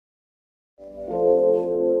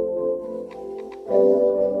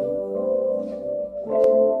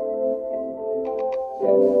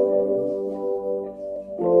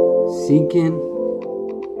Seeking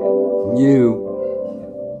you.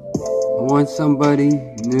 I want somebody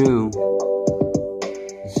new.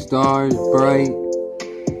 The stars bright,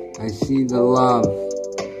 I see the love.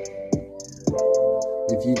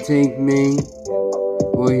 If you take me,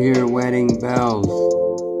 we'll hear wedding bells.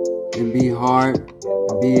 It'd be heart,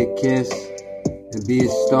 it'd be a kiss, it'd be a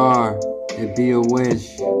star, it'd be a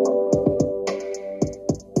wish.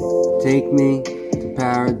 Take me to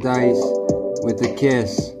paradise with a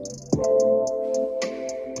kiss.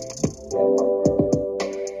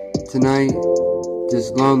 Tonight,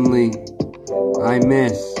 just lonely, I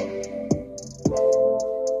miss.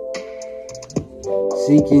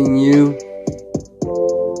 Seeking you.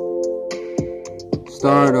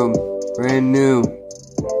 Stardom, brand new.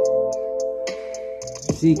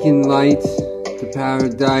 Seeking lights to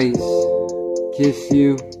paradise. Kiss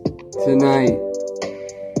you tonight.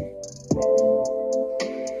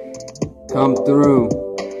 Come through.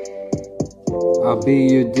 I'll be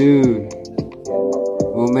your dude.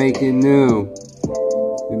 We'll make it new.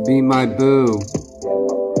 You'll be my boo.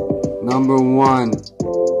 Number one.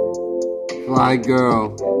 Fly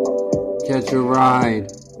girl. Catch a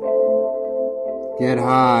ride. Get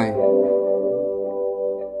high.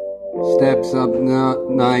 Steps up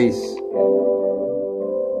nice.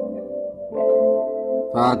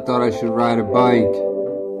 I thought I should ride a bike.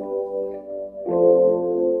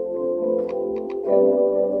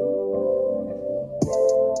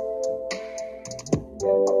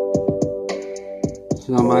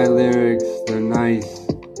 Some of my lyrics, they're nice.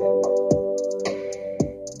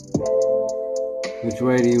 Which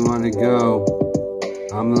way do you want to go?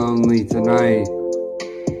 I'm lonely tonight.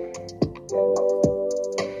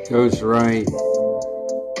 Goes right.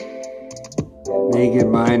 Make it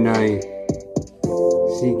my night.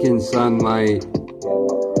 Seeking sunlight.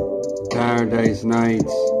 Paradise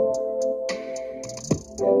nights.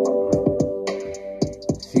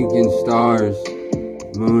 Seeking stars.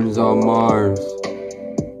 Moons on Mars.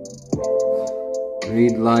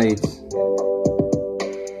 Read lights.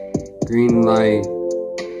 Green light.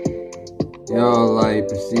 Yellow light.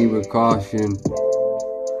 Proceed with caution.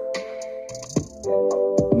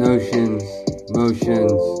 Notions,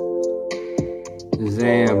 motions,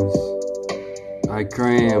 exams, I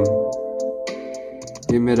cram,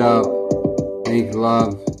 give it up, make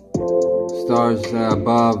love, stars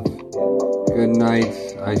above, good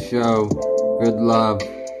nights I show, good love.